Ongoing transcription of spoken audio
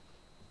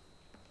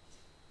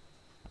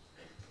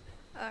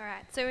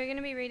So we're going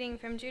to be reading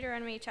from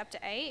Deuteronomy chapter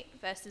 8,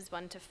 verses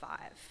 1 to 5.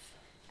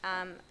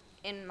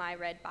 In my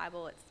red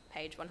Bible, it's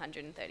page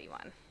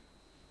 131.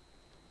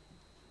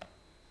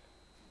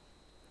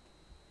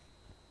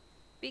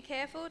 Be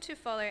careful to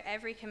follow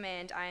every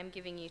command I am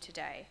giving you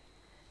today,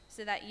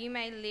 so that you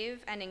may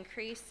live and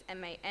increase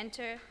and may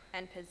enter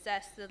and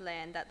possess the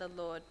land that the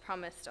Lord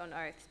promised on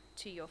oath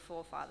to your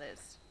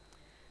forefathers.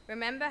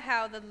 Remember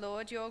how the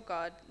Lord your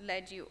God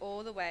led you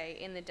all the way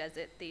in the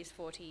desert these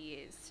 40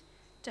 years,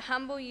 to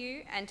humble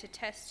you and to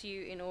test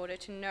you in order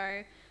to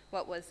know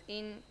what was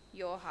in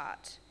your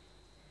heart,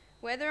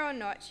 whether or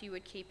not you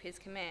would keep his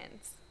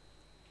commands.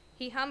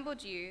 He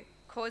humbled you,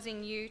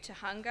 causing you to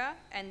hunger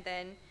and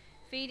then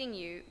feeding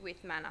you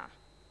with manna,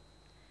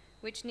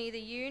 which neither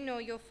you nor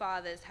your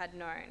fathers had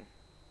known,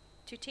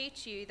 to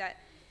teach you that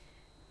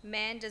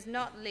man does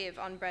not live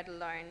on bread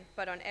alone,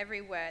 but on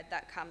every word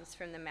that comes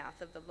from the mouth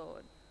of the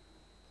Lord.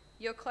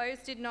 Your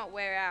clothes did not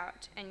wear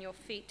out, and your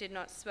feet did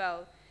not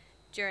swell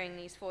during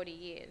these 40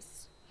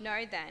 years.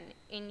 Know then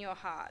in your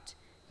heart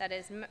that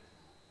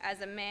as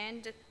a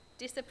man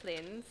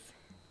disciplines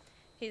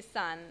his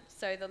son,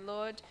 so the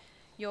Lord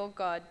your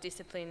God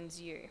disciplines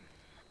you.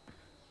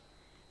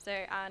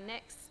 So our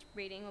next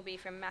reading will be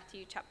from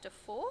Matthew chapter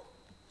 4,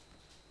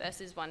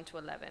 verses 1 to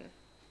 11.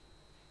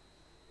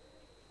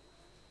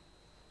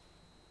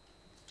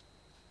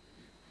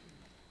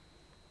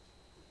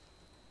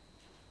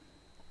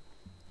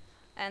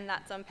 And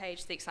that's on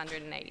page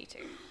 682.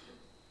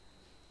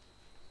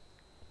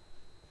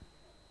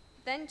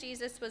 Then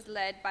Jesus was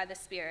led by the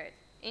Spirit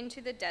into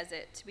the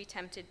desert to be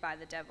tempted by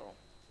the devil.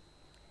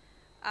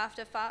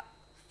 After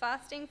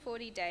fasting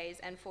 40 days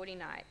and 40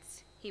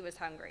 nights, he was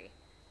hungry.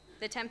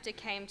 The tempter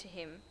came to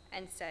him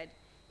and said,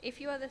 "If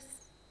you are the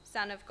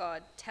Son of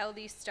God, tell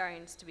these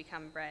stones to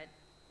become bread."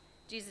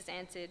 Jesus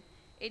answered,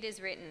 "It is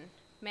written,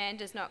 man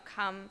does not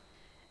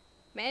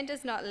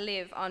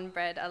live on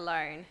bread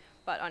alone,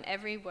 but on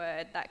every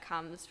word that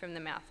comes from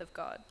the mouth of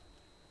God."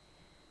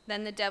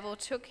 Then the devil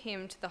took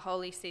him to the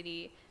holy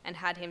city and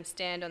had him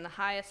stand on the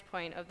highest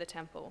point of the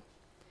temple.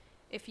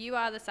 "If you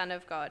are the Son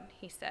of God,"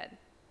 he said,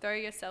 "throw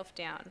yourself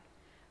down,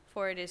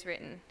 for it is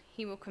written,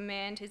 he will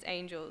command his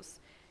angels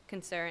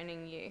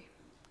concerning you,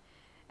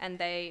 and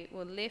they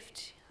will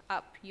lift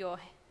you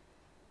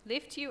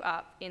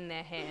up in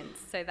their hands,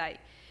 so that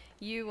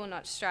you will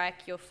not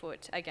strike your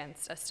foot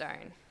against a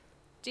stone."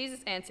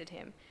 Jesus answered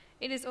him,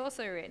 "It is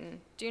also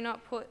written, do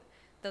not put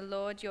the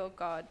Lord your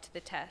God to the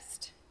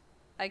test."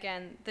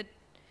 Again, the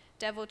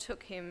devil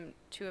took him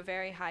to a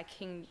very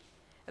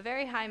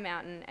high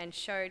mountain and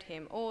showed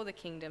him all the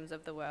kingdoms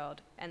of the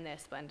world and their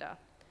splendor.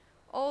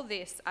 "All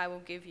this I will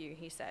give you,"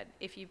 he said,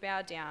 "if you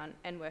bow down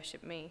and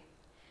worship me."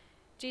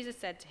 Jesus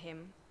said to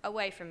him,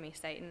 "Away from me,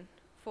 Satan,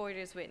 for it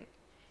is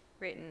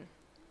written,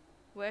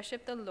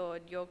 worship the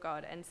Lord your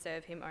God and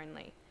serve him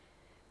only."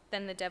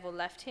 Then the devil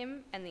left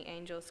him, and the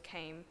angels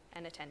came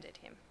and attended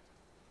him.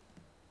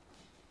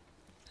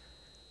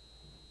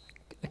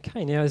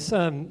 Okay, now as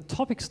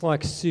topics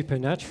like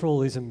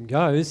supernaturalism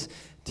goes,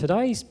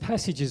 today's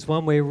passage is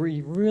one where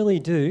we really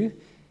do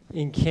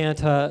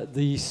encounter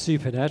the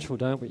supernatural,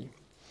 don't we?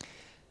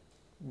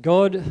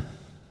 God,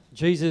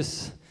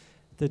 Jesus,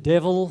 the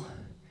devil,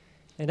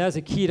 and as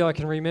a kid I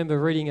can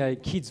remember reading a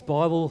kid's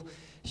Bible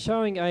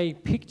showing a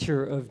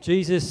picture of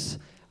Jesus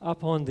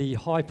up on the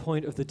high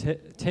point of the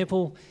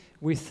temple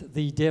with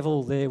the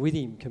devil there with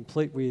him,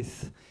 complete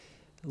with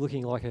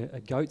looking like a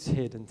goat's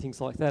head and things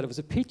like that. It was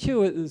a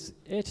picture that was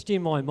etched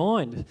in my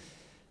mind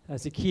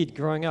as a kid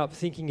growing up,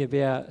 thinking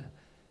about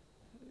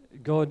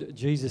God,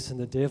 Jesus and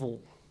the devil.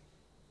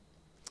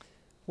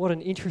 What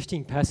an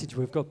interesting passage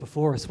we've got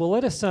before us. Well,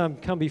 let us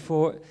come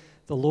before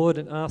the Lord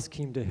and ask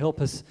him to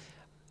help us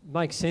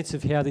make sense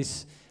of how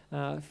this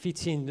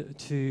fits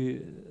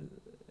into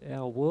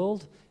our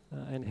world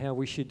and how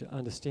we should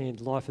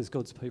understand life as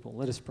God's people.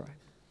 Let us pray.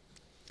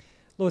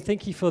 Lord,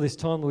 thank you for this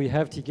time that we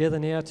have together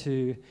now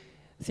to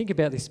think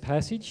about this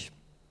passage.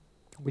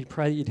 We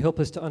pray that you'd help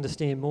us to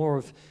understand more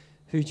of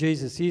who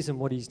Jesus is and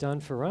what he's done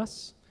for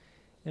us.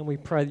 And we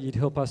pray that you'd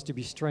help us to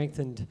be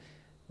strengthened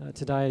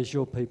today as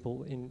your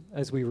people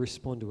as we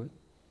respond to it.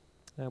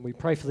 And we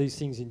pray for these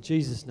things in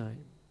Jesus'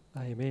 name.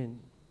 Amen.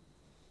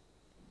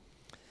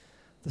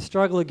 The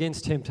struggle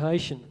against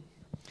temptation.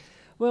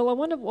 Well, I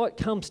wonder what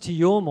comes to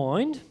your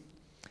mind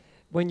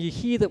when you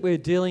hear that we're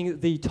dealing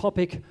with the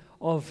topic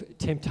of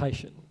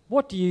temptation.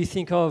 What do you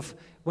think of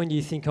when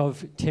you think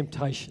of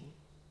temptation?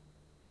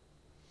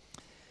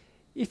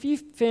 If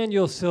you've found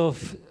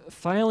yourself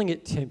failing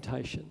at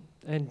temptation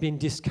and been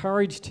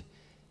discouraged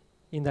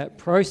in that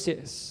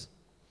process,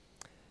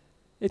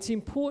 it's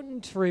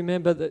important to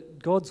remember that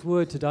God's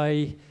word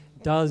today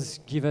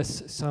does give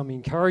us some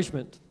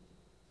encouragement.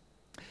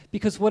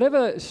 Because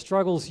whatever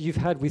struggles you've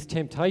had with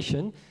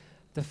temptation,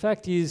 the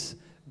fact is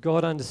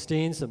God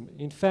understands them.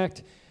 In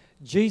fact,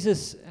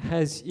 Jesus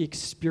has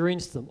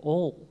experienced them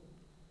all.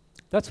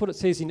 That's what it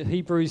says in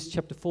Hebrews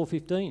chapter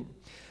 4:15.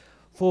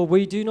 "For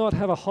we do not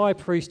have a high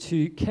priest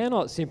who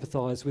cannot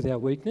sympathise with our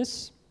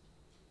weakness,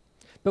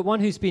 but one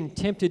who's been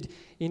tempted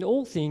in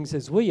all things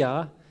as we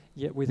are,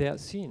 yet without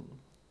sin.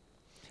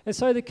 And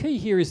so the key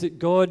here is that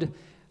God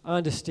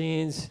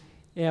understands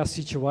our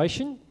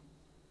situation.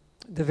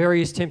 The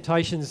various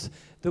temptations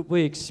that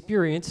we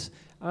experience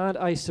aren't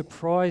a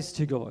surprise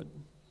to God.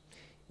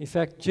 In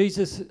fact,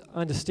 Jesus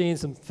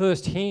understands them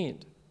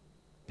firsthand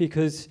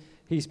because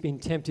he's been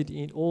tempted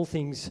in all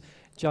things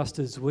just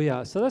as we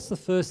are. So that's the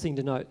first thing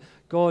to note.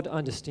 God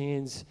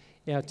understands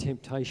our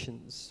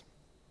temptations.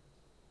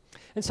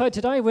 And so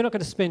today we're not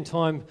going to spend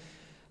time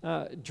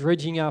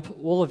dredging up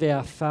all of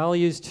our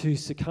failures to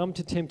succumb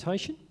to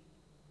temptation.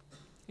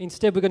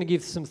 Instead, we're going to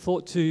give some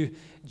thought to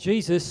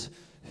Jesus,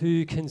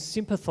 who can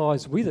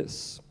sympathise with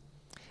us.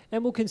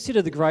 And we'll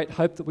consider the great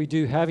hope that we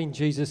do have in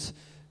Jesus,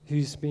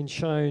 who's been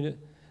shown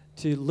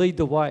to lead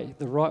the way,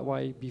 the right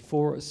way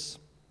before us.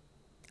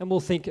 And we'll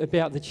think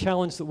about the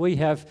challenge that we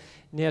have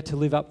now to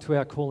live up to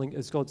our calling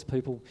as God's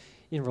people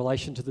in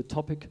relation to the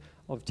topic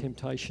of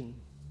temptation.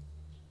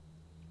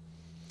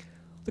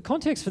 The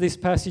context for this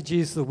passage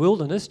is the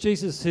wilderness.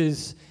 Jesus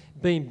has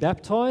been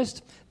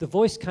baptised. The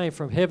voice came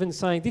from heaven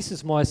saying, "This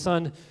is my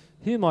son,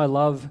 whom I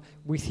love.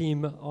 With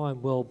him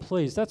I'm well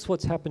pleased." That's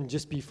what's happened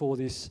just before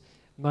this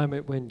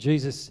moment when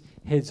Jesus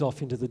heads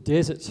off into the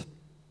desert.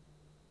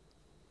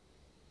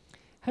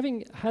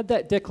 Having had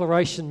that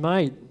declaration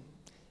made,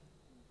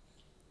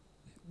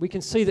 we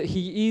can see that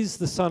he is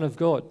the Son of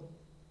God.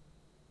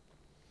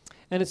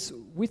 And it's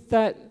with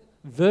that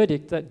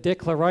verdict, that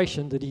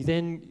declaration, that he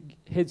then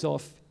heads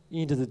off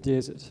into the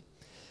desert.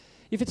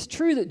 If it's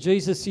true that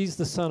Jesus is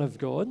the Son of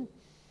God,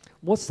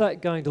 what's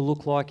that going to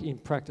look like in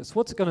practice?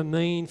 What's it going to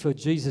mean for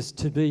Jesus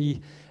to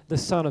be the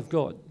Son of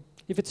God?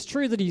 If it's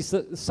true that he's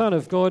the Son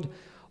of God,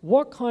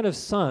 what kind of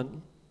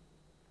son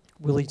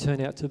will he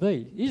turn out to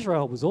be?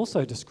 Israel was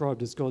also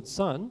described as God's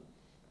son.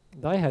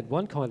 They had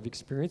one kind of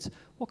experience.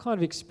 What kind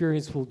of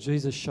experience will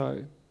Jesus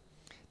show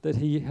that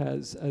he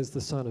has as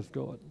the Son of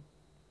God?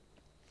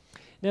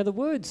 Now, the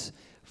words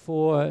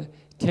for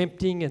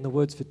tempting and the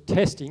words for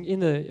testing in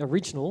the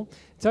original,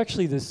 it's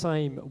actually the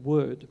same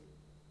word.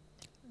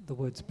 The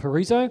word's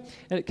parizo,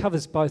 and it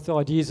covers both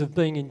ideas of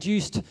being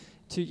induced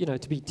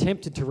to be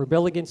tempted to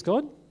rebel against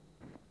God,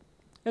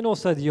 and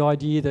also the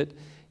idea that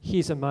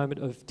here's a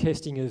moment of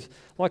testing, of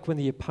like when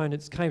the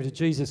opponents came to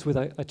Jesus with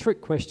a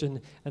trick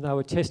question and they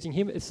were testing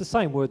him. It's the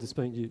same word that's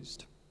being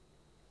used.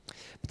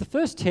 But the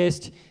first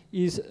test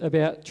is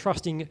about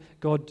trusting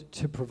God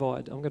to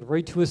provide. I'm going to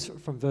read to us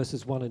from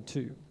verses 1 and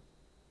 2.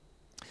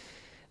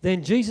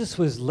 Then Jesus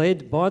was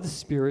led by the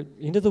Spirit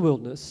into the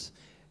wilderness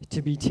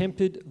to be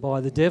tempted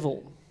by the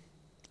devil.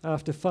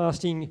 After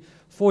fasting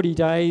 40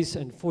 days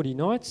and 40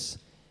 nights,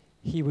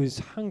 he was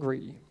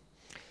hungry.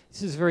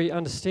 This is very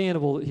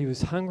understandable that he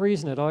was hungry,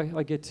 isn't it?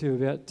 I get to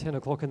about 10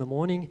 o'clock in the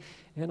morning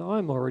and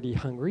I'm already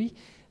hungry.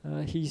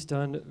 He's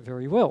done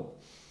very well.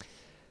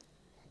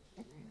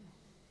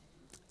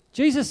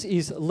 Jesus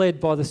is led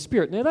by the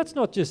Spirit. Now, that's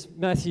not just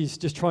Matthew's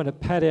just trying to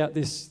pad out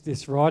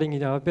this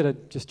writing, I better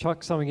just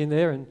chuck something in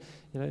there and,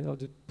 I'll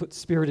just put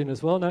Spirit in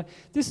as well. No,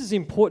 this is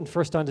important for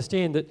us to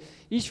understand that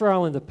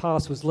Israel in the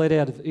past was led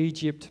out of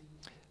Egypt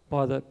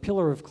by the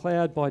pillar of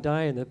cloud by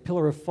day and the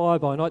pillar of fire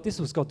by night.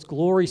 This was God's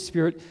glory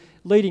Spirit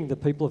leading the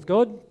people of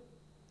God.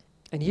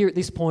 And here at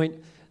this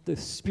point, the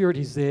Spirit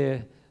is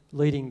there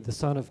leading the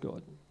Son of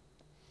God.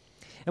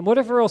 And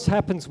whatever else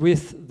happens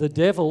with the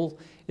devil,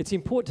 it's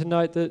important to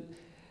note that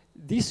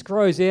this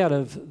grows out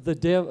of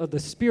the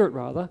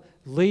Spirit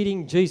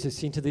leading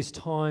Jesus into this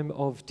time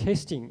of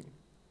testing.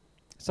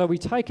 So we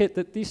take it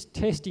that this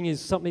testing is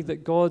something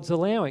that God's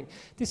allowing.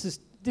 This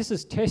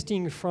is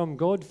testing from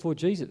God for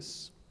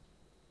Jesus.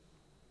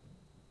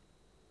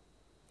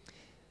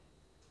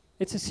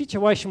 It's a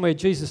situation where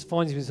Jesus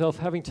finds himself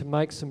having to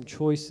make some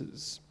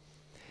choices.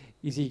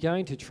 Is he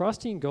going to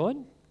trust in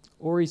God,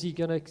 or is he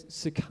going to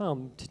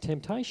succumb to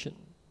temptation?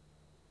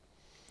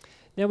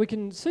 Now, we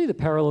can see the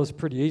parallels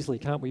pretty easily,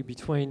 can't we,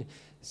 between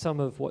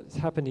some of what's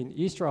happened in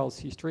Israel's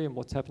history and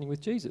what's happening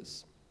with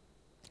Jesus.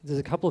 There's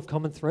a couple of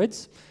common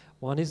threads.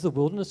 One is the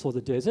wilderness or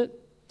the desert.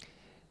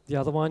 The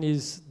other one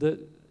is that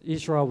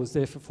Israel was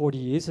there for 40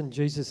 years and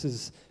Jesus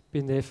has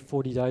been there for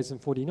 40 days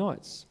and 40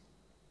 nights.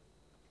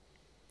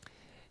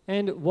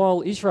 And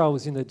while Israel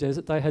was in the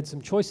desert, they had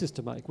some choices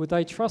to make. Would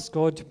they trust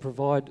God to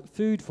provide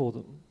food for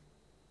them?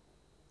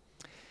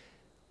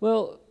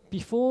 Well,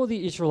 before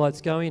the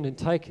Israelites go in and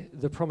take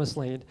the promised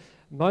land,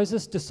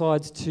 Moses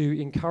decides to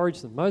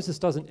encourage them. Moses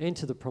doesn't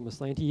enter the promised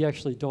land. He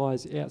actually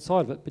dies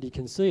outside of it, but he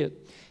can see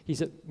it.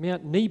 He's at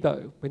Mount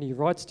Nebo when he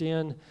writes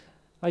down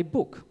a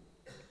book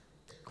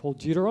called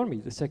Deuteronomy,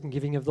 the second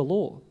giving of the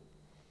law.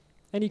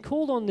 And he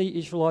called on the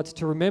Israelites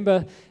to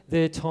remember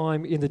their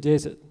time in the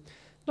desert.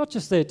 Not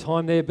just their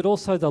time there, but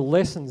also the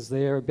lessons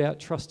there about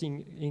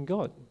trusting in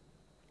God.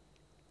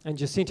 And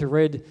Jacinta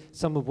read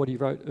some of what he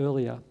wrote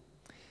earlier.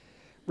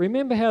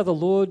 Remember how the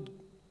Lord,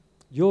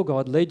 your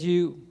God, led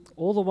you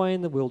all the way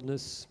in the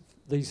wilderness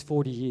these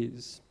 40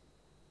 years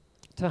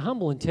to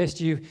humble and test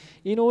you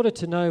in order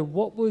to know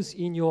what was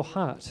in your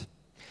heart,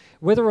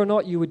 whether or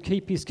not you would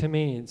keep his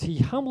commands. He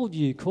humbled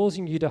you,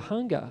 causing you to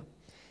hunger,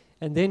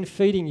 and then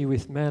feeding you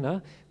with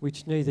manna,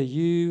 which neither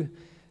you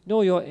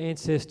nor your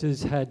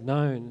ancestors had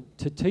known,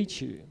 to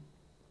teach you.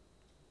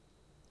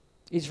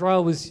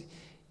 Israel was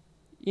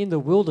in the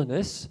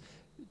wilderness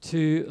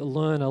to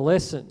learn a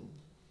lesson,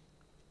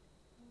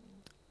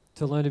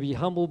 to learn to be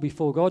humble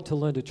before God, to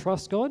learn to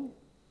trust God.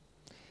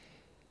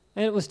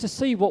 And it was to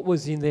see what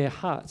was in their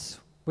hearts,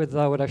 whether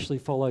they would actually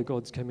follow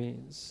God's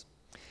commands.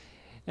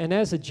 And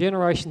as a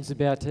generation's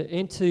about to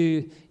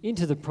enter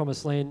into the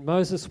promised land,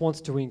 Moses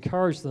wants to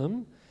encourage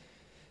them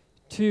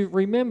to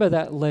remember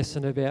that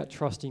lesson about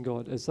trusting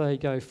God as they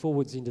go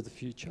forwards into the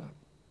future.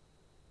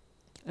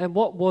 And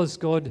what was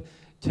God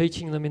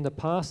teaching them in the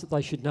past that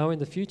they should know in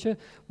the future?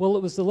 Well,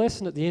 it was the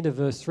lesson at the end of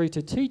verse 3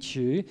 to teach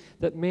you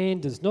that man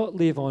does not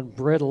live on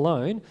bread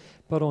alone,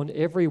 but on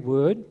every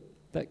word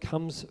that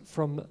comes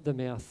from the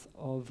mouth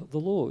of the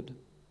Lord.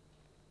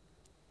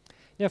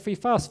 Now, if we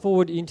fast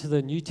forward into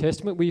the New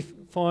Testament, we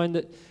find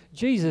that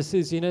Jesus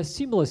is in a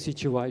similar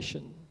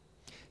situation.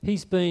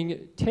 He's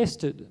being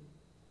tested,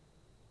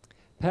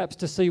 perhaps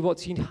to see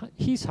what's in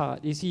his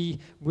heart. Is he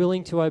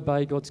willing to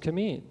obey God's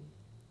command?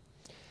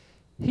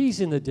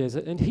 He's in the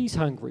desert and he's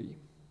hungry.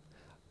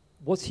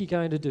 What's he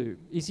going to do?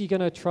 Is he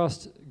going to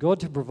trust God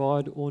to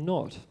provide or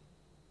not?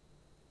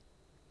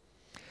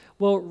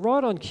 Well,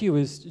 right on cue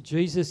as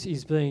Jesus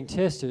is being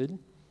tested,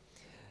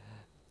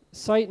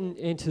 Satan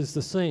enters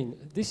the scene.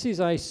 This is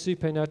a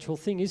supernatural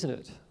thing, isn't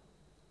it?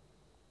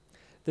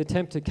 The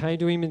tempter came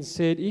to him and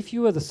said, "If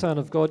you are the Son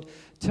of God,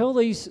 tell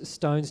these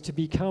stones to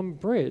become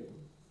bread."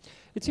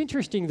 It's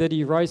interesting that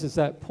he raises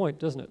that point,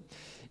 doesn't it?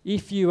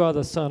 If you are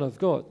the Son of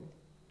God.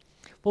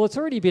 Well, it's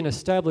already been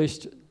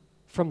established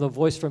from the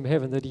voice from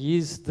heaven that he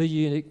is the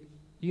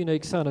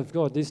unique Son of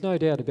God. There's no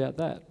doubt about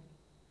that.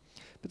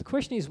 But the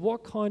question is,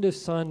 what kind of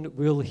son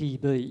will he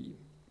be?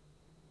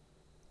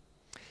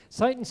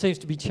 Satan seems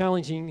to be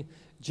challenging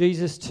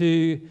Jesus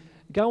to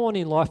go on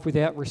in life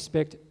without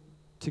respect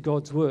to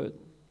God's word,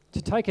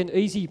 to take an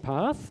easy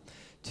path,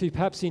 to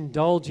perhaps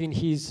indulge in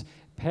his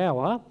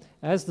power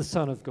as the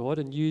Son of God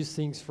and use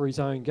things for his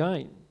own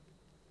gain.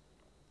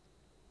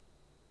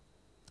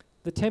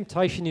 The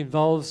temptation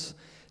involves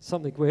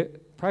something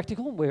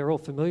practical. We're all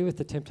familiar with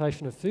the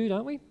temptation of food,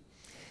 aren't we?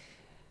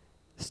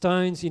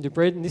 Stones into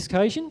bread in this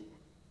occasion.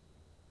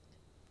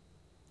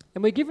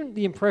 And we're given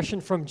the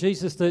impression from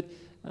Jesus that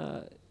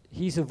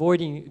he's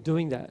avoiding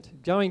doing that.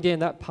 Going down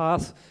that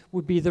path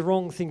would be the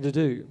wrong thing to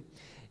do.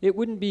 It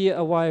wouldn't be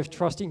a way of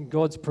trusting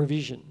God's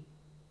provision.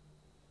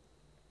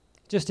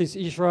 Just as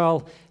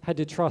Israel had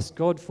to trust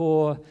God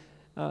for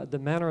the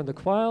manna and the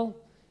quail,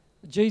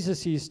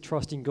 Jesus is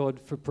trusting God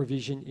for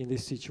provision in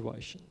this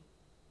situation.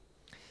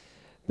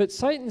 But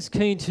Satan's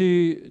keen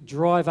to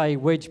drive a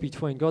wedge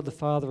between God the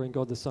Father and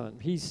God the Son.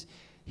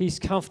 He's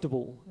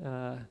comfortable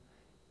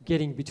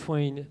getting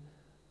between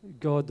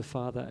God the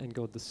Father and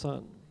God the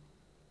Son.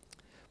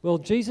 Well,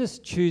 Jesus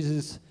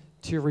chooses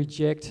to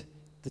reject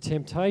the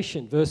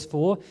temptation. Verse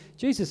 4,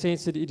 Jesus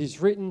answered, "It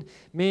is written,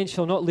 man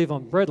shall not live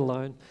on bread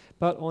alone,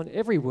 but on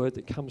every word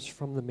that comes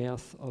from the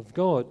mouth of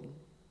God."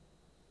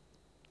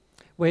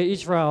 Where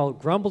Israel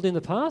grumbled in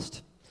the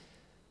past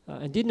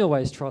and didn't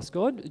always trust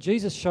God,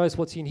 Jesus shows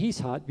what's in his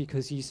heart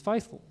because he's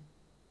faithful.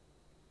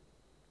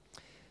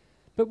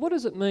 But what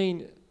does it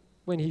mean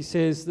when he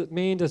says that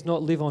man does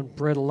not live on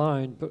bread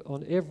alone, but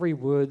on every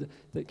word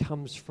that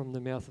comes from the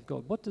mouth of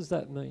God? What does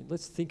that mean?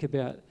 Let's think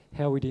about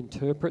how we'd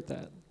interpret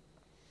that.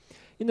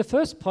 In the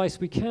first place,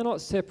 we cannot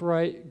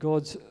separate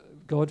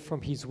God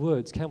from his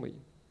words, can we?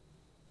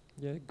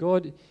 Yeah,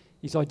 God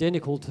is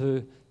identical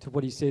to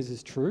what he says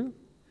is true.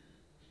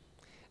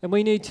 And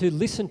we need to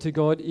listen to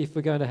God if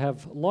we're going to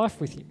have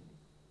life with him.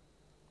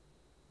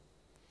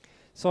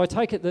 So I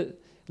take it that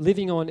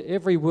living on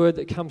every word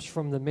that comes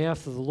from the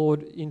mouth of the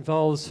Lord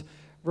involves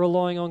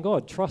relying on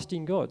God,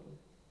 trusting God.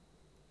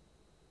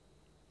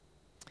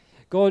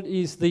 God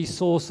is the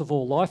source of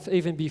all life,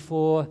 even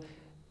before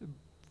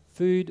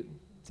food,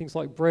 things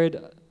like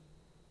bread,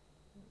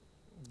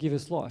 give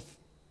us life.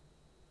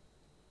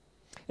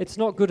 It's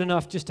not good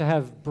enough just to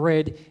have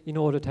bread in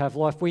order to have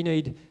life. We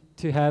need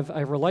to have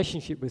a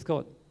relationship with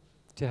God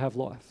to have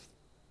life.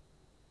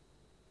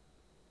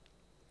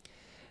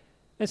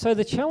 And so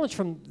the challenge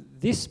from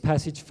this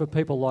passage for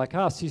people like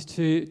us is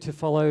to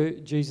follow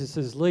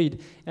Jesus'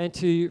 lead and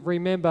to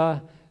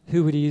remember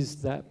who it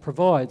is that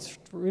provides.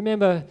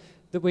 Remember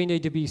that we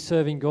need to be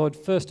serving God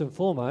first and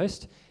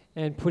foremost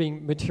and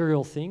putting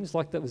material things,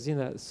 like that was in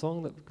that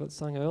song that got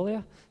sung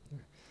earlier,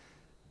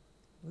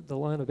 the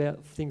line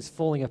about things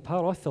falling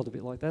apart. I felt a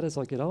bit like that as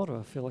I get older.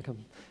 I feel like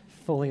I'm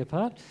falling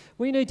apart.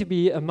 We need to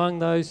be among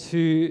those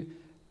who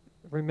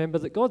remember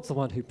that God's the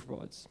one who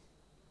provides.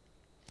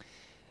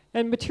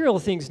 And material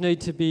things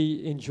need to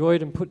be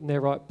enjoyed and put in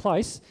their right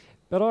place,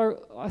 but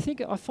I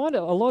think I find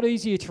it a lot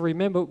easier to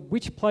remember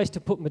which place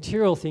to put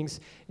material things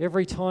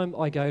every time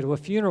I go to a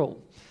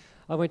funeral.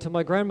 I went to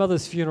my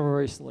grandmother's funeral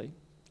recently.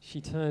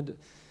 She turned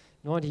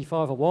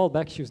 95 a while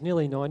back. She was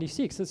nearly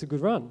 96. That's a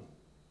good run.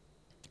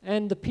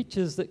 And the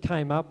pictures that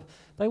came up,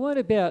 they weren't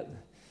about,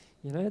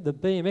 You know, the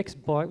BMX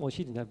bike, well,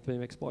 she didn't have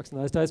BMX bikes in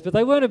those days, but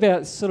they weren't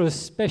about sort of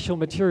special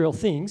material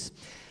things.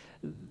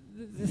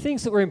 The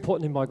things that were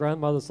important in my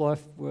grandmother's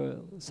life were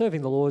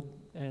serving the Lord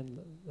and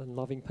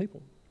loving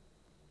people.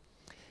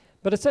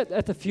 But it's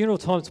at the funeral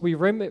times we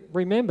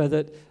remember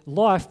that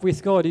life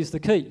with God is the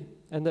key,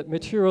 and that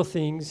material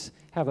things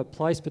have a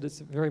place, but it's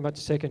very much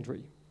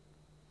secondary.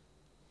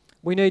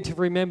 We need to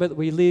remember that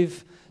we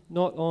live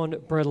not on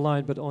bread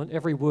alone, but on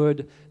every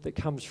word that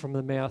comes from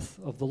the mouth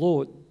of the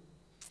Lord.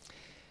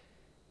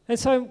 And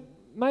so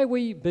may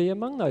we be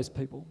among those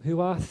people who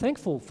are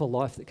thankful for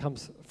life that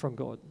comes from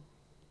God.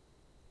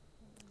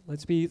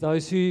 Let's be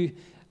those who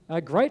are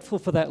grateful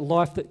for that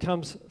life that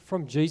comes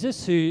from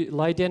Jesus, who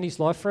laid down his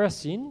life for our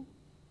sin,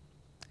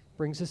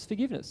 brings us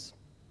forgiveness.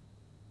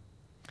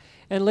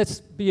 And let's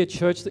be a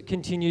church that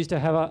continues to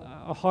have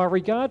a high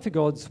regard for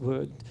God's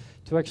word,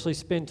 to actually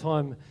spend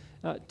time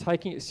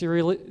taking it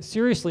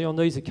seriously on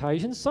these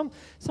occasions.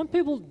 Some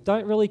people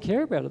don't really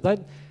care about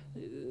it.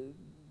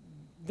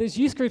 There's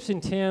youth groups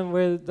in town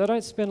where they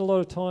don't spend a lot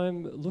of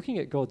time looking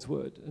at God's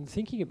word and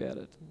thinking about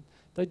it.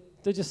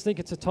 They just think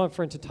it's a time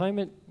for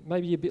entertainment,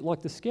 maybe a bit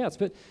like the Scouts.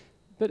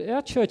 But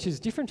our church is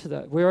different to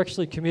that. We're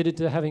actually committed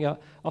to having a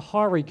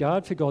high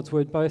regard for God's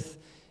word, both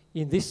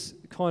in this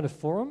kind of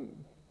forum,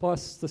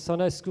 plus the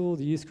Sunday school,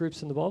 the youth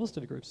groups and the Bible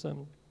study groups.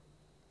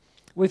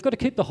 We've got to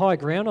keep the high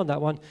ground on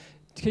that one,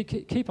 to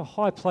keep a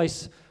high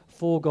place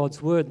for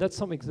God's word. That's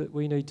something that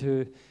we need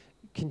to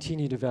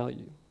continue to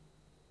value.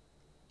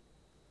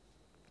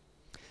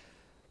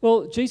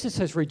 Well, Jesus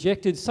has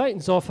rejected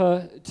Satan's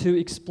offer to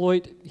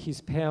exploit his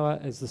power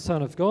as the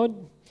Son of God.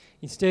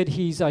 Instead,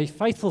 he's a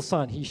faithful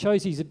son. He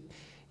shows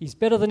he's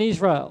better than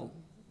Israel.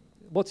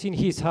 What's in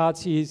his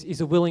heart is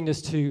a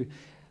willingness to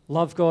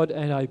love God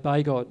and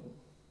obey God.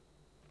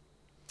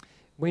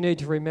 We need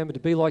to remember to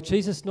be like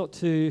Jesus, not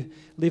to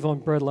live on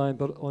bread alone,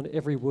 but on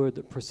every word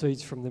that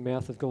proceeds from the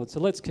mouth of God. So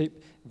let's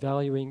keep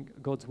valuing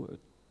God's word.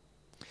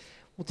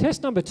 Well,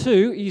 test number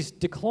 2 is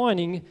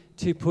declining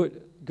to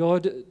put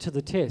God to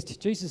the test.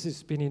 Jesus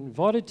has been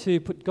invited to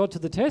put God to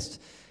the test,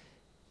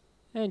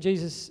 and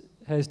Jesus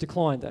has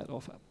declined that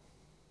offer.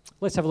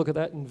 Let's have a look at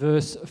that in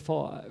verse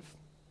 5.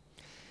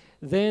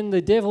 Then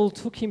the devil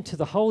took him to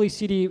the holy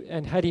city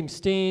and had him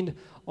stand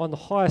on the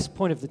highest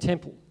point of the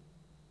temple.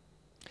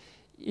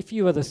 If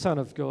you are the Son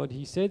of God,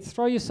 he said,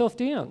 throw yourself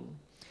down,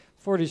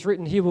 for it is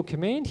written, he will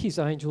command his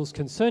angels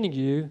concerning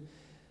you,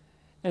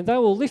 and they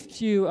will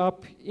lift you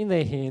up in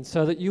their hands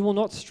so that you will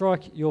not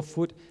strike your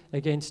foot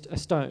against a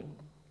stone.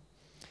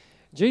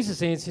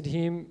 Jesus answered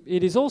him,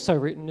 it is also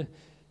written,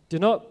 do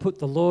not put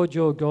the Lord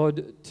your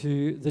God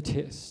to the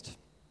test.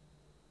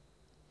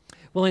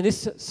 Well, in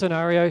this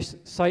scenario,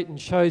 Satan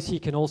shows he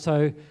can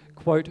also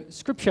quote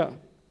Scripture.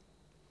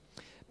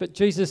 But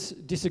Jesus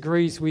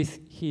disagrees with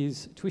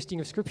his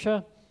twisting of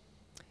Scripture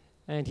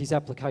and his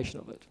application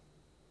of it.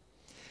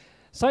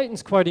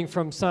 Satan's quoting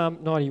from Psalm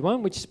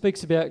 91, which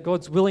speaks about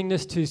God's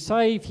willingness to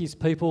save his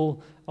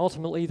people,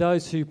 ultimately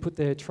those who put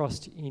their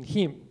trust in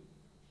him.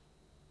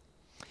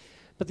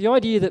 But the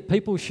idea that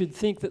people should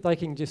think that they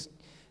can just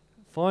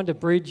find a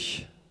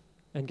bridge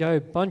and go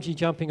bungee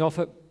jumping off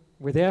it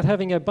without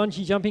having a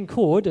bungee jumping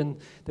cord, and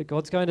that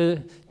God's going to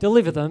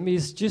deliver them,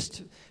 is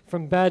just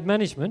from bad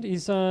management.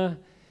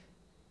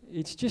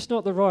 It's just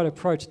not the right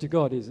approach to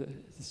God, is it?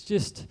 It's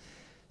just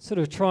sort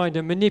of trying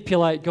to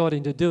manipulate God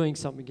into doing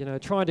something,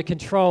 trying to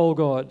control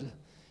God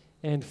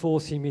and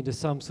force him into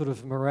some sort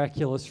of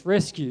miraculous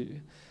rescue.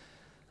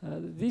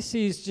 This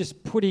is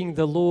just putting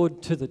the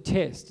Lord to the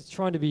test. It's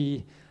trying to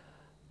be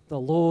the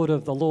Lord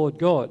of the Lord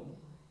God.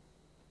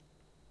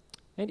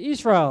 And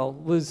Israel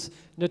was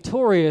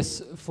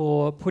notorious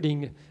for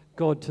putting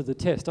God to the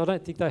test. I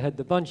don't think they had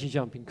the bungee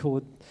jumping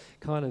cord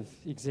kind of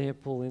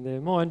example in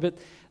their mind, but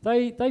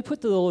they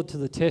put the Lord to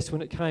the test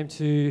when it came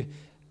to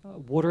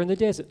water in the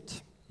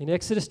desert. In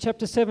Exodus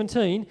chapter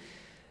 17,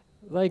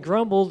 they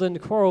grumbled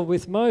and quarrelled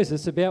with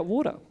Moses about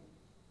water.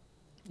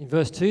 In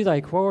verse 2,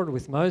 they quarrelled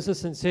with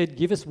Moses and said,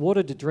 give us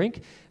water to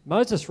drink.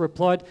 Moses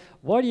replied,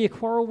 why do you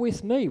quarrel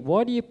with me?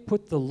 Why do you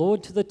put the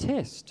Lord to the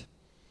test?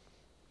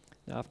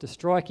 Now, after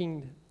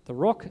striking the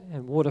rock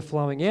and water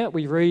flowing out,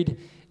 we read,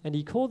 and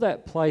he called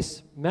that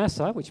place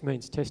Massah, which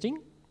means testing,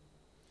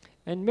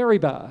 and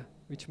Meribah,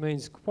 which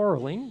means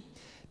quarrelling,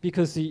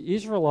 because the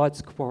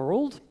Israelites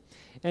quarrelled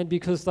and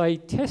because they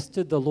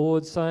tested the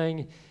Lord,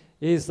 saying,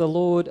 is the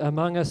Lord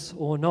among us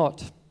or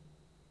not?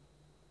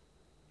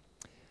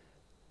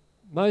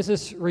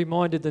 Moses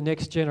reminded the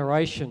next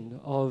generation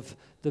of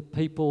the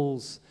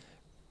people's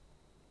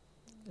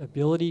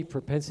ability,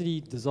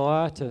 propensity,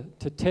 desire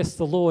to test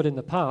the Lord in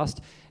the past.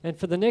 And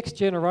for the next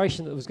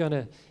generation that was going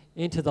to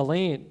enter the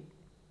land,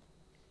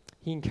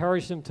 he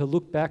encouraged them to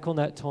look back on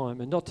that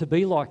time and not to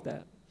be like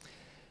that.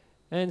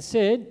 And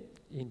said,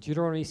 in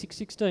Deuteronomy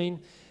 6:16,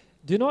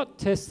 do not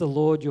test the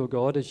Lord your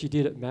God as you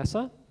did at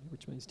Massah,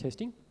 which means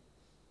testing.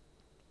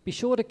 Be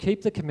sure to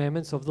keep the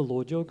commandments of the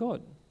Lord your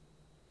God.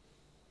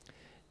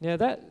 Now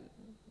that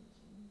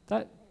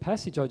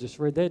passage I just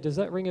read there, does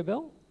that ring a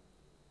bell?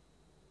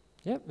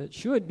 Yep, it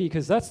should,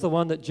 because that's the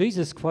one that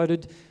Jesus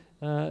quoted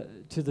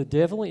to the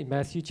devil in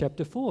Matthew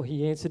chapter 4.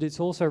 He answered, "It's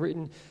also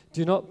written,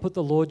 do not put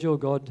the Lord your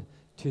God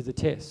to the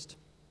test."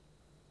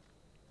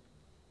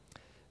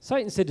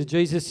 Satan said to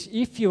Jesus,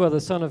 "If you are the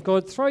Son of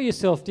God, throw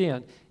yourself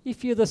down.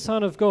 If you're the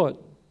Son of God."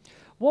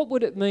 What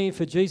would it mean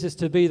for Jesus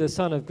to be the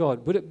Son of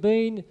God? Would it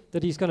mean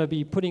that he's going to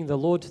be putting the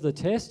Lord to the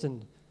test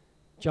and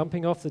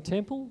jumping off the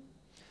temple?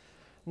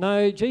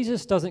 No,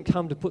 Jesus doesn't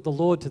come to put the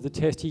Lord to the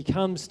test. He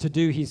comes to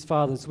do his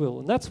Father's will.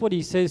 And that's what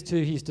he says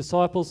to his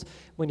disciples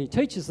when he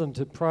teaches them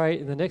to pray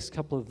in the next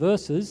couple of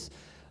verses.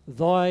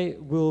 Thy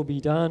will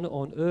be done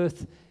on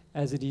earth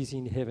as it is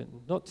in heaven.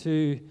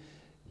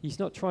 He's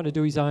not trying to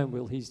do his own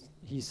will. He's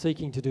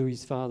seeking to do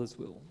his Father's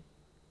will.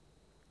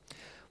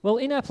 Well,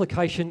 in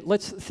application,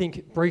 let's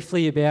think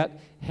briefly about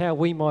how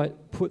we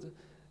might put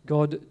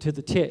God to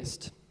the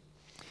test.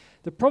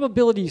 The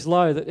probability is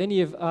low that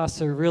any of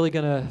us are really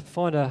going to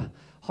find a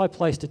high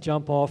place to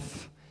jump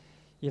off,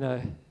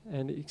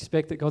 and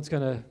expect that God's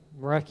going to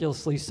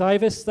miraculously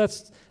save us.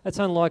 That's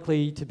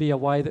unlikely to be a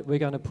way that we're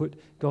going to put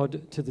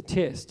God to the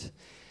test.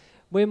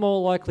 We're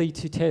more likely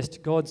to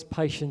test God's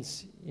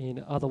patience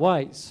in other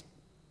ways.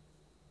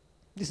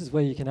 This is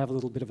where you can have a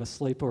little bit of a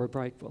sleep or a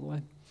break, by the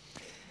way.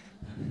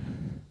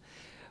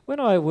 When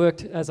I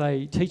worked as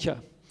a teacher,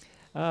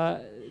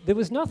 there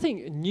was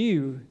nothing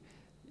new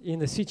in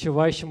the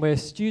situation where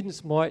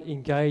students might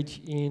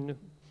engage in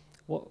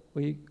what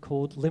we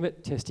called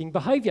limit testing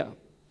behaviour.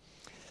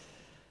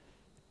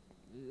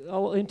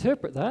 I'll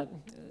interpret that.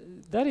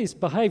 That is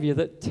behaviour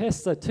that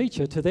tests a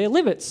teacher to their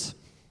limits.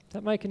 Does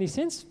that make any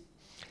sense?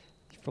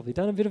 You've probably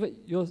done a bit of it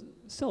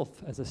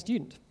yourself as a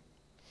student.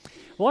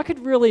 Well, I could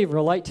really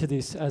relate to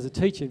this as a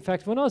teacher. In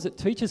fact, when I was at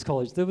Teachers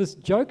College, there was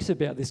jokes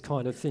about this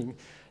kind of thing.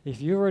 If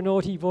you were a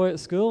naughty boy at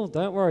school,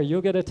 don't worry,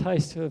 you'll get a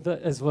taste of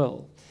that as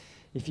well.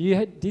 If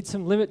you did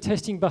some limit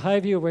testing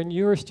behaviour when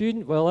you were a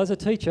student, well, as a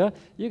teacher,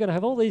 you're going to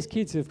have all these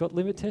kids who've got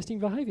limit testing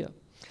behaviour.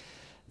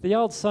 The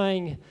old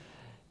saying,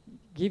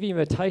 give him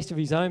a taste of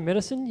his own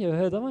medicine, you ever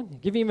heard that one?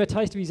 Give him a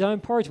taste of his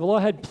own porridge. Well,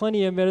 I had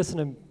plenty of medicine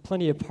and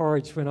plenty of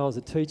porridge when I was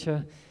a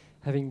teacher,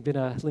 having been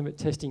a limit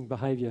testing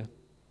behaviour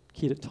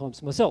kid at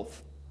times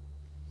myself.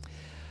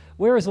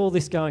 Where is all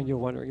this going, you're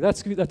wondering?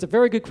 That's a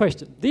very good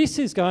question. This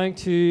is going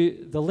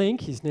to, the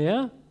link is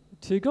now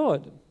to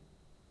God,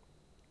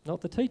 not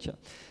the teacher.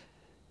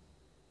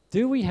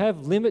 Do we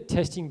have limit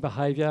testing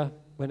behaviour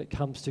when it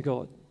comes to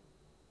God?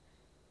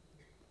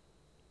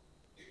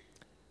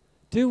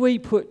 Do we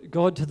put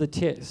God to the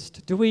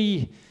test? Do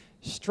we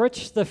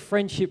stretch the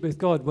friendship with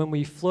God when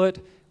we flirt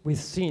with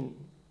sin?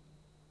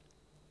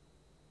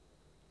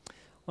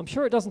 I'm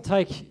sure it doesn't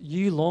take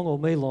you long or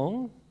me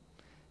long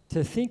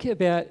to think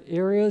about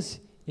areas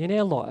in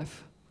our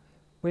life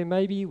where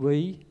maybe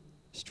we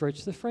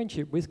stretch the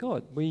friendship with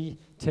God. We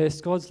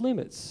test God's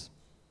limits.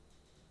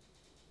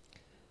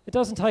 It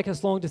doesn't take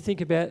us long to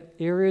think about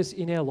areas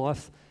in our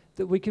life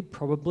that we could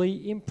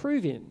probably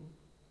improve in.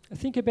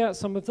 Think about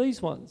some of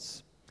these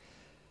ones.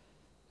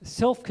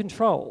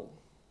 Self-control.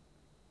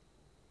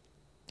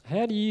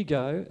 How do you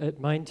go at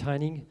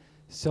maintaining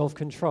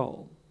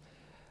self-control?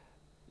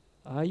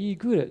 Are you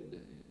good at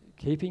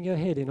keeping your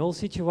head in all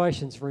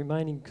situations,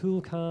 remaining cool,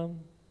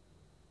 calm,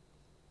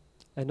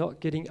 and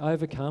not getting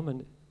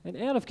overcome and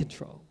out of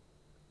control?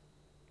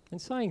 And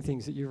saying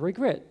things that you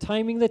regret.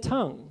 Taming the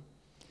tongue.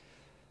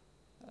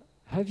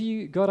 Have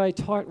you got a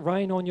tight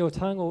rein on your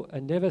tongue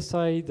and never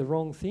say the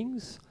wrong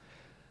things?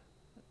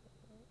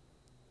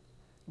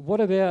 What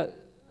about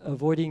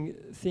avoiding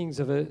things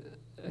of a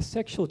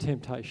sexual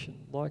temptation,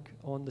 like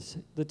on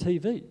the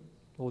TV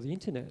or the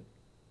internet?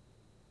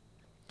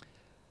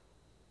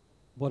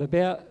 What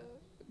about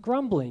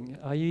grumbling?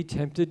 Are you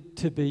tempted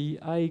to be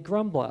a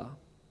grumbler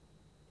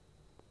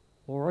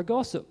or a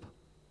gossip?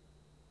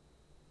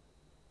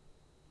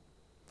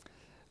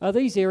 Are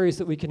these areas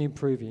that we can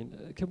improve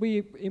in? Can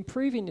we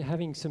improve in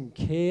having some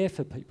care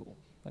for people,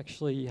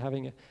 actually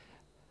having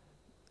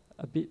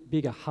a bit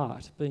bigger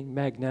heart, being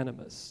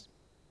magnanimous?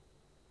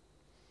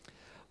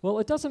 Well,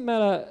 it doesn't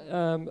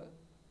matter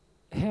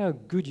how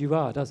good you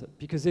are, does it?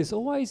 Because there's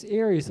always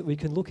areas that we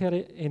can look at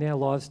it in our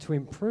lives to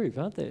improve,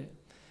 aren't there?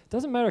 It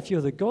doesn't matter if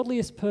you're the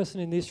godliest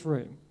person in this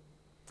room.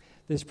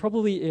 There's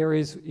probably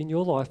areas in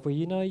your life where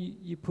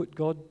you put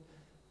God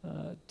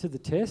to the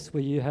test,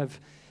 where you have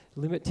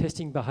limit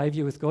testing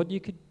behaviour with God. You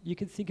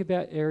could think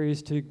about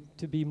areas to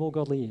be more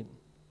godly in.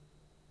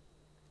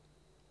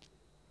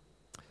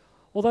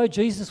 Although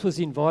Jesus was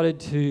invited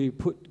to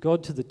put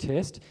God to the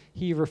test,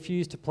 he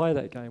refused to play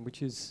that game,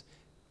 which is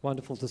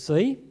wonderful to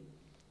see.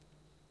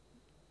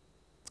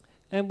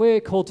 And we're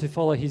called to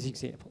follow his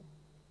example,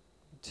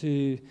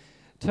 to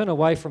turn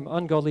away from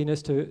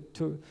ungodliness, to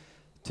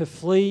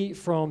flee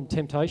from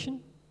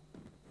temptation,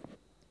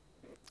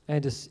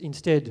 and to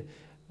instead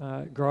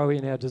grow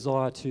in our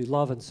desire to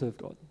love and serve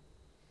God.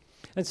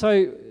 And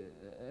so,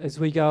 as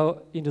we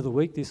go into the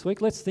week this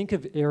week, let's think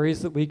of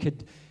areas that we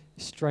could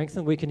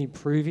strengthen, we can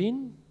improve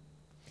in.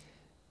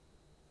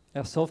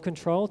 Our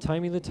self-control,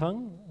 taming the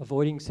tongue,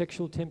 avoiding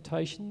sexual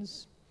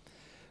temptations,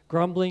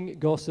 grumbling,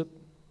 gossip,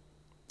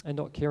 and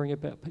not caring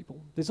about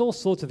people. There's all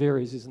sorts of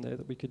areas, isn't there,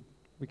 that we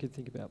could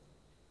think about.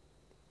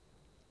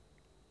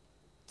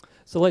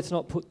 So let's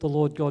not put the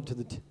Lord God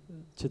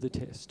to the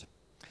test.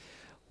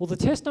 Well, the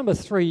test number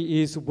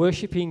 3 is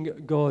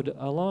worshipping God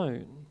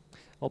alone.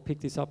 I'll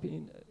pick this up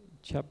in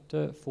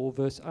chapter 4,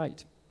 verse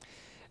 8.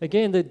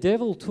 Again, the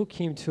devil took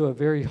him to a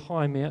very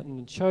high mountain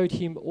and showed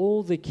him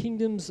all the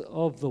kingdoms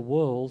of the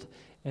world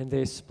and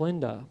their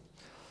splendor.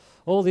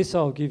 All this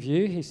I'll give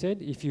you, he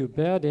said, if you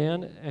bow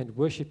down and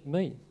worship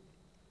me.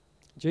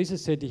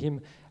 Jesus said to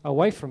him,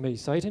 away from me,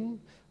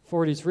 Satan,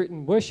 for it is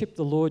written, worship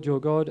the Lord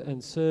your God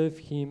and serve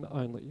him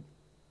only.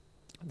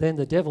 Then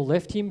the devil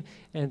left him,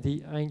 and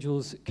the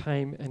angels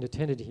came and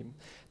attended him.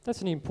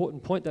 That's an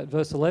important point, that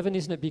verse 11,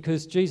 isn't it?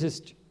 Because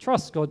Jesus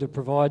trusts God to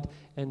provide,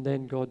 and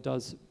then God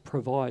does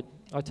provide.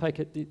 I take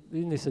it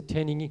in this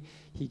attending,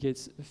 he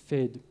gets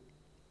fed.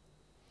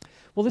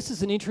 Well, this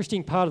is an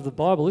interesting part of the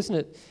Bible, isn't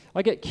it?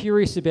 I get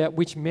curious about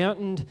which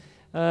mountain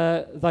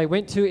they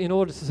went to in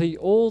order to see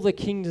all the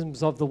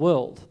kingdoms of the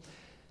world,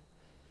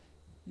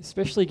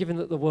 especially given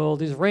that the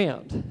world is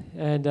round.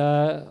 And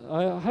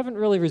I haven't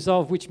really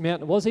resolved which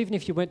mountain it was. Even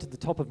if you went to the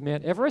top of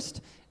Mount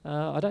Everest,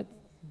 I don't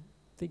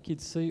think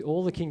you'd see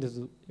all the kingdoms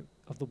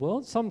of the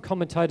world. Some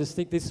commentators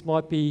think this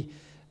might be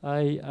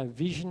a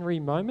visionary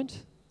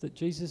moment that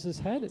Jesus has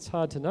had. It's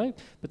hard to know,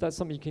 but that's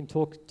something you can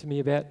talk to me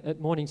about at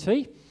morning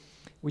tea,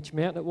 which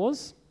mountain it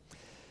was.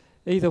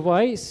 Either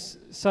way,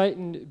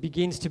 Satan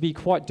begins to be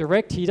quite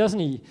direct here, doesn't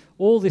he?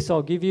 All this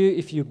I'll give you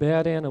if you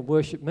bow down and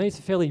worship me. It's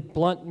a fairly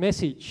blunt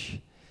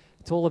message.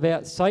 It's all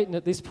about Satan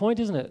at this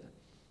point, isn't it?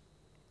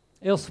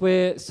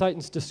 Elsewhere,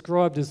 Satan's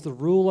described as the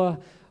ruler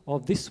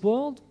of this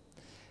world,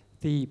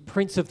 the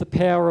prince of the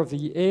power of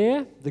the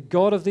air, the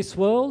god of this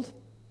world,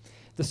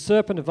 the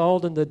serpent of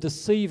old, and the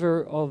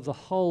deceiver of the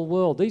whole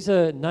world. These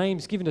are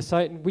names given to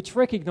Satan which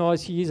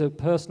recognise he is a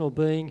personal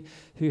being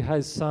who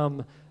has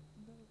some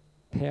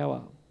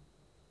power.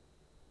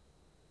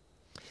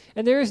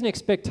 And there is an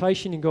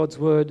expectation in God's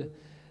word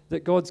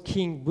that God's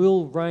king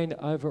will reign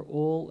over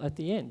all at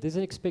the end. There's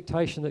an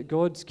expectation that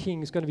God's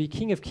king is going to be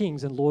King of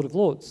kings and Lord of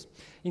lords.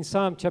 In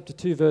Psalm chapter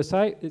 2, verse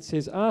 8, it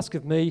says, ask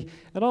of me,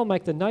 and I'll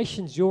make the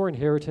nations your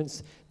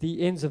inheritance,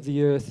 the ends of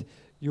the earth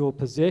your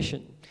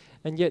possession.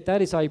 And yet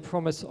that is a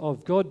promise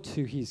of God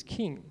to his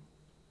king.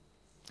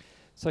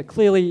 So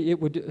clearly it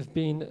would have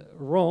been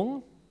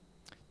wrong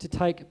to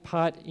take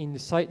part in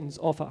Satan's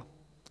offer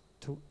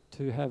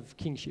to have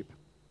kingship.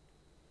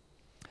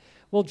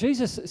 Well,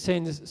 Jesus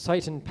sends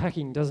Satan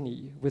packing, doesn't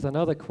he, with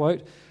another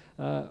quote,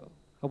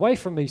 away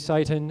from me,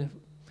 Satan,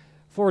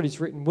 for it is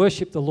written,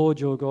 worship the Lord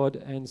your God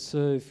and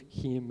serve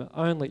him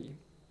only.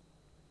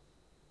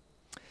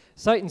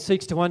 Satan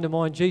seeks to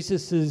undermine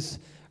Jesus'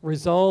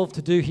 resolve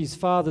to do his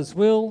Father's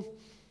will,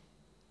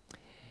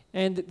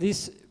 and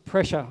this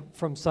pressure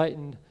from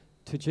Satan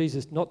to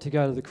Jesus not to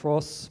go to the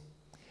cross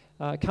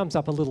comes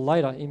up a little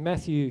later. In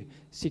Matthew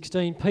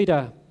 16,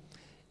 Peter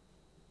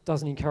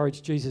doesn't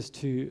encourage Jesus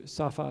to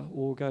suffer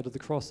or go to the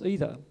cross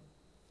either.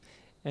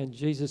 And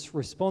Jesus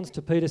responds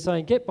to Peter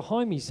saying, get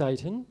behind me,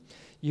 Satan.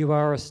 You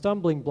are a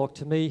stumbling block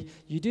to me.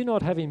 You do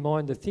not have in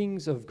mind the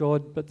things of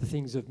God, but the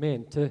things of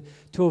men.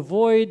 To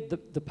avoid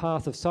the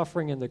path of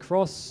suffering and the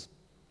cross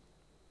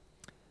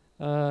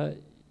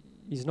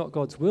is not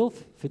God's will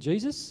for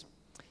Jesus.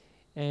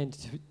 And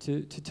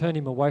to turn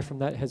him away from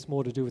that has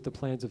more to do with the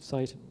plans of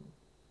Satan.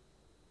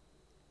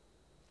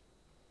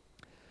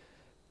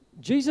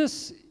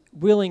 Jesus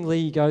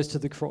willingly goes to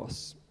the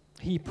cross.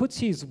 He puts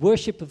his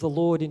worship of the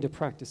Lord into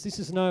practice. This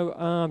is no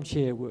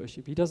armchair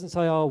worship. He doesn't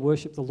say, I'll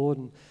worship the Lord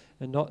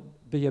and not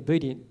be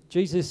obedient.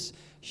 Jesus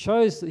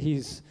shows that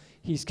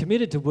he's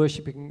committed to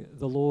worshipping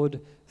the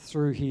Lord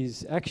through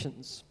his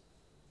actions.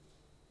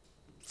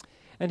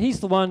 And he's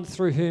the one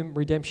through whom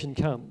redemption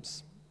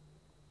comes.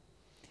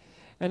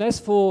 And as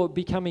for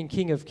becoming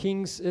King of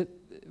Kings,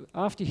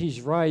 after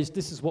he's raised,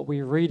 this is what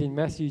we read in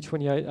Matthew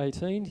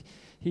 28:18.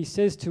 He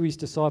says to his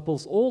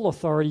disciples, all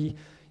authority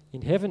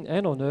in heaven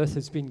and on earth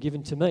has been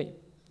given to me.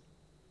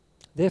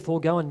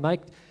 Therefore, go and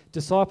make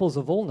disciples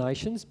of all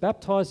nations,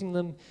 baptizing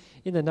them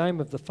in the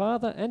name of the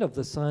Father and of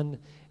the Son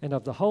and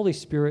of the Holy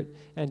Spirit,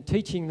 and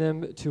teaching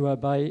them to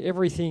obey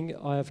everything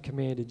I have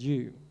commanded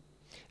you.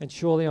 And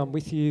surely I'm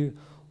with you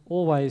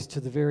always to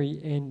the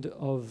very end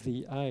of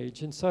the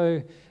age. And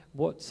so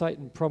what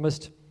Satan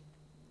promised,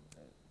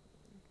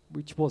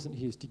 which wasn't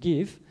his to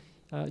give,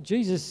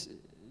 Jesus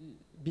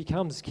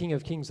becomes King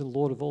of Kings and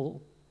Lord of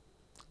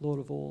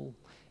all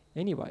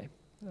anyway,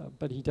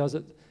 but he does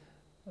it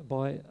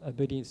by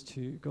obedience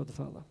to God the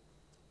Father.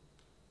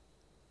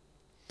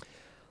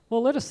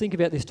 Well, let us think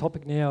about this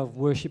topic now of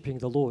worshipping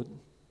the Lord.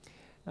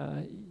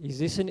 Is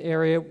this an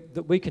area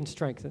that we can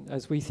strengthen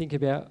as we think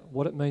about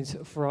what it means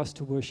for us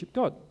to worship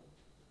God?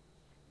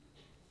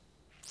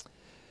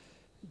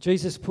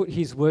 Jesus put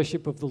his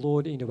worship of the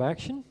Lord into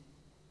action,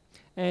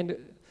 and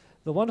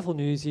the wonderful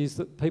news is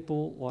that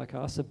people like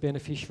us are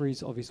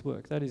beneficiaries of his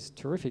work. That is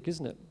terrific,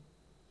 isn't it?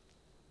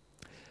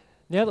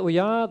 Now that we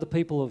are the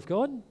people of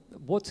God,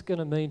 what's going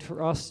to mean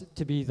for us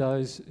to be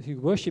those who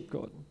worship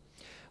God?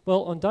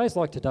 Well, on days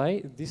like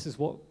today, this is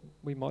what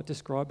we might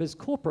describe as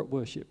corporate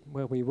worship,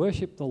 where we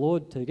worship the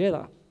Lord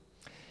together.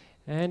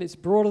 And it's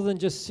broader than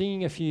just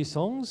singing a few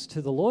songs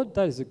to the Lord.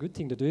 That is a good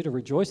thing to do, to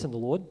rejoice in the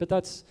Lord,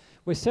 but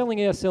we're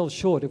selling ourselves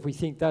short if we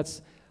think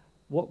that's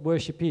what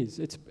worship is.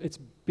 It's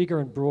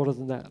bigger and broader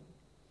than that.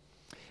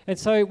 And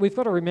so we've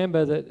got to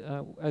remember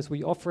that as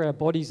we offer our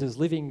bodies as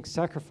living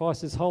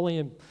sacrifices, holy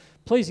and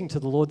pleasing to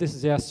the Lord, this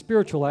is our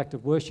spiritual act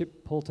of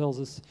worship, Paul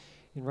tells us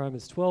in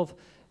Romans 12.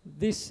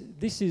 This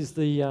is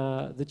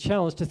the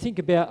challenge, to think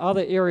about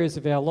other areas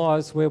of our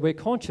lives where we're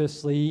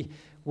consciously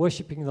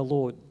worshipping the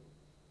Lord.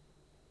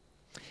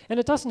 And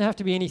it doesn't have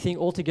to be anything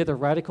altogether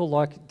radical,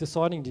 like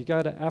deciding to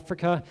go to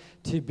Africa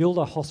to build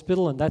a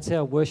hospital and that's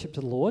our worship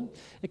to the Lord.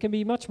 It can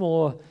be much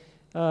more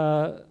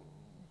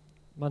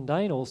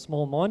mundane or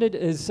small-minded,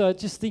 is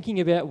just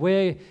thinking about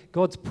where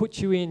God's put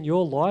you in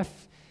your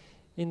life,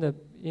 in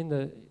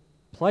the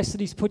place that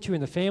He's put you,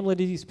 in the family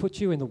that He's put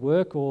you, in the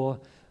work, or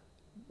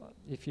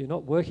if you're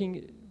not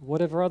working,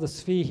 whatever other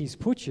sphere He's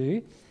put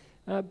you,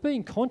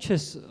 being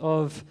conscious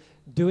of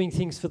doing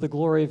things for the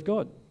glory of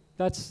God.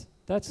 That's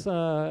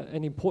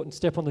an important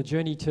step on the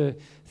journey to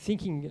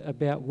thinking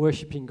about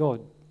worshipping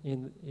God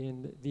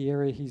in the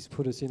area He's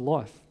put us in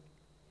life.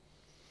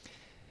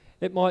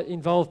 It might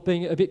involve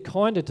being a bit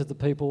kinder to the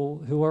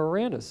people who are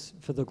around us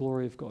for the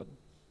glory of God.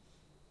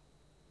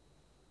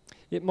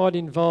 It might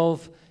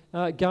involve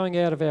going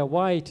out of our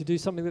way to do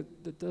something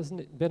that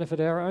doesn't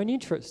benefit our own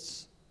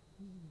interests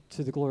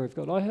to the glory of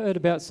God. I heard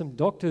about some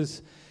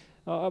doctors,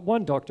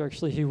 one doctor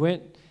actually, who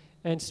went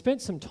and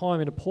spent some time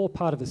in a poor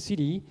part of a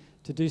city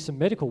to do some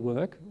medical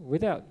work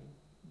without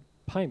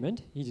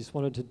payment. He just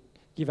wanted to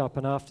give up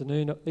an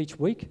afternoon each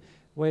week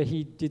where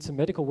he did some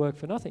medical work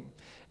for nothing.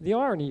 The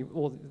irony,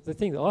 or the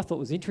thing that I thought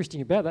was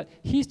interesting about that,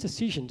 his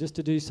decision just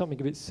to do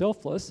something a bit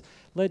selfless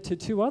led to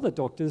two other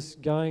doctors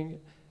going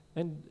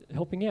and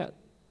helping out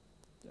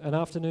an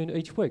afternoon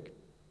each week.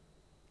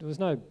 There was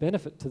no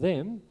benefit to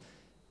them.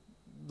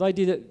 They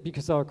did it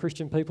because they were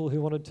Christian people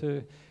who wanted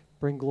to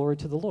bring glory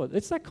to the Lord.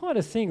 It's that kind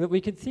of thing that we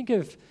can think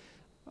of.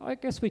 I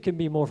guess we can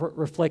be more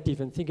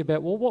reflective and think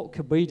about, well, what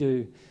could we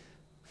do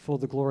for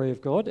the glory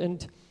of God?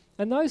 And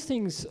those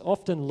things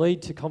often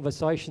lead to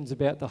conversations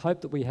about the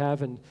hope that we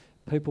have and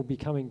people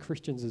becoming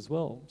Christians as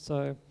well.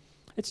 So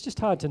it's just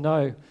hard to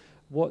know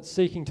what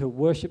seeking to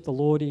worship the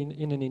Lord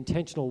in an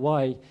intentional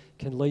way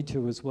can lead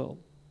to as well.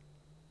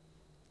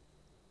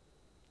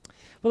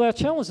 Well, our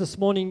challenge this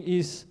morning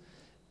is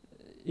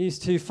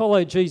to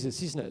follow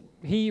Jesus, isn't it?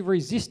 He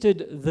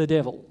resisted the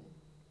devil.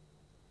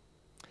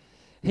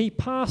 He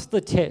passed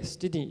the test,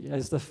 didn't he,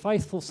 as the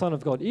faithful Son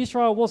of God.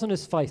 Israel wasn't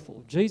as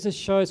faithful. Jesus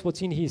shows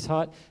what's in his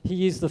heart.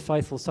 He is the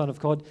faithful Son of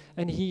God,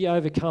 and he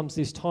overcomes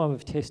this time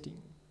of testing.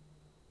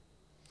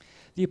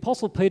 The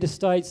Apostle Peter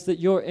states that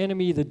your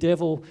enemy, the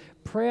devil,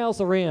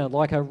 prowls around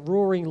like a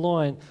roaring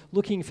lion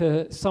looking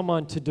for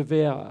someone to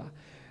devour.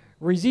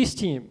 Resist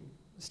him.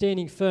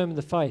 Standing firm in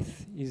the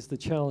faith is the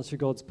challenge for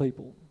God's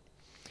people.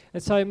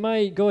 And so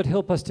may God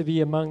help us to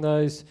be among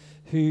those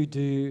who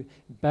do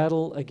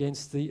battle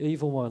against the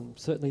evil one,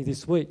 certainly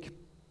this week.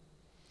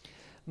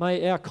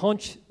 May our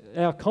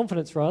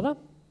confidence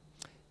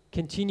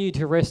continue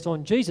to rest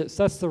on Jesus.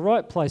 That's the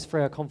right place for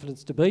our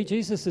confidence to be.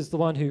 Jesus is the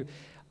one who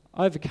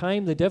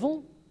overcame the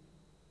devil.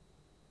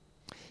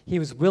 He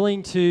was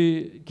willing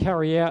to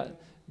carry out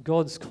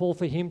God's call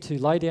for him to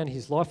lay down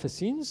his life for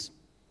sins.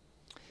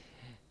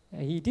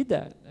 And he did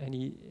that, and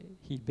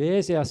he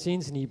bears our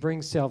sins and he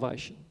brings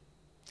salvation.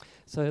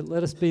 So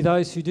let us be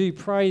those who do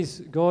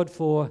praise God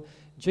for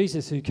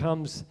Jesus, who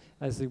comes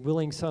as the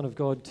willing Son of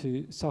God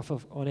to suffer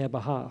on our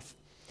behalf.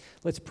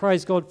 Let's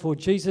praise God for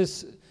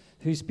Jesus,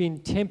 who's been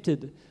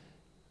tempted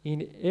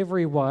in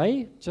every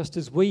way, just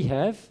as we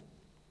have,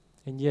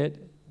 and yet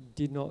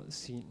did not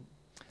sin.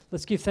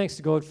 Let's give thanks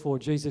to God for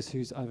Jesus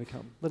who's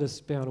overcome. Let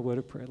us bow in a word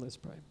of prayer. Let's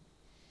pray.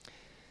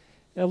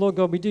 Now, Lord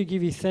God, we do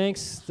give you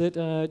thanks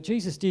that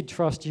Jesus did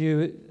trust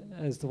you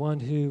as the one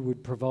who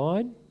would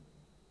provide,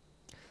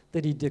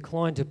 that he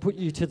declined to put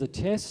you to the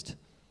test,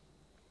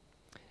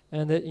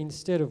 and that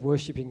instead of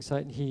worshipping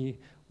Satan, he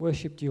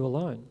worshipped you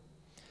alone.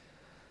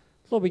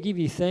 Lord, we give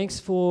you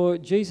thanks for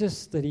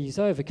Jesus, that he's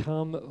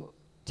overcome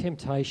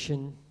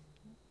temptation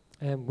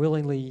and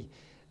willingly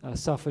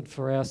suffered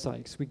for our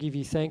sakes. We give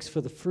you thanks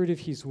for the fruit of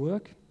his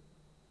work.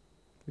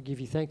 We give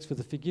you thanks for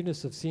the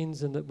forgiveness of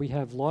sins and that we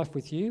have life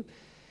with you.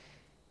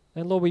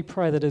 And Lord, we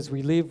pray that as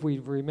we live, we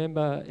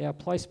remember our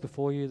place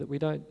before you, that we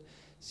don't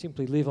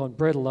simply live on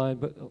bread alone,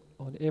 but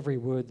on every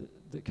word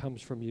that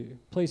comes from you.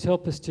 Please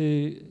help us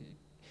to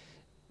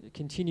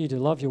continue to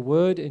love your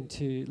word and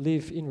to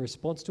live in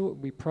response to it.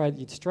 We pray that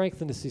you'd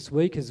strengthen us this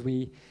week as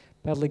we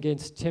battle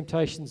against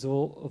temptations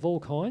of all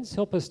kinds.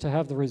 Help us to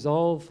have the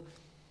resolve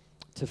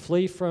to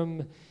flee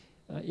from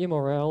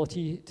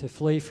immorality, to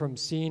flee from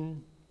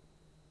sin.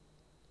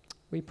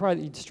 We pray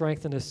that you'd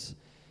strengthen us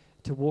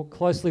to walk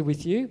closely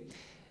with you.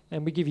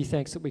 And we give you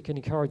thanks that we can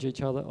encourage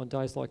each other on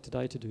days like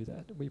today to do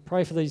that. We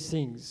pray for these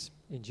things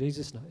in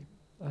Jesus' name.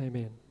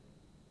 Amen.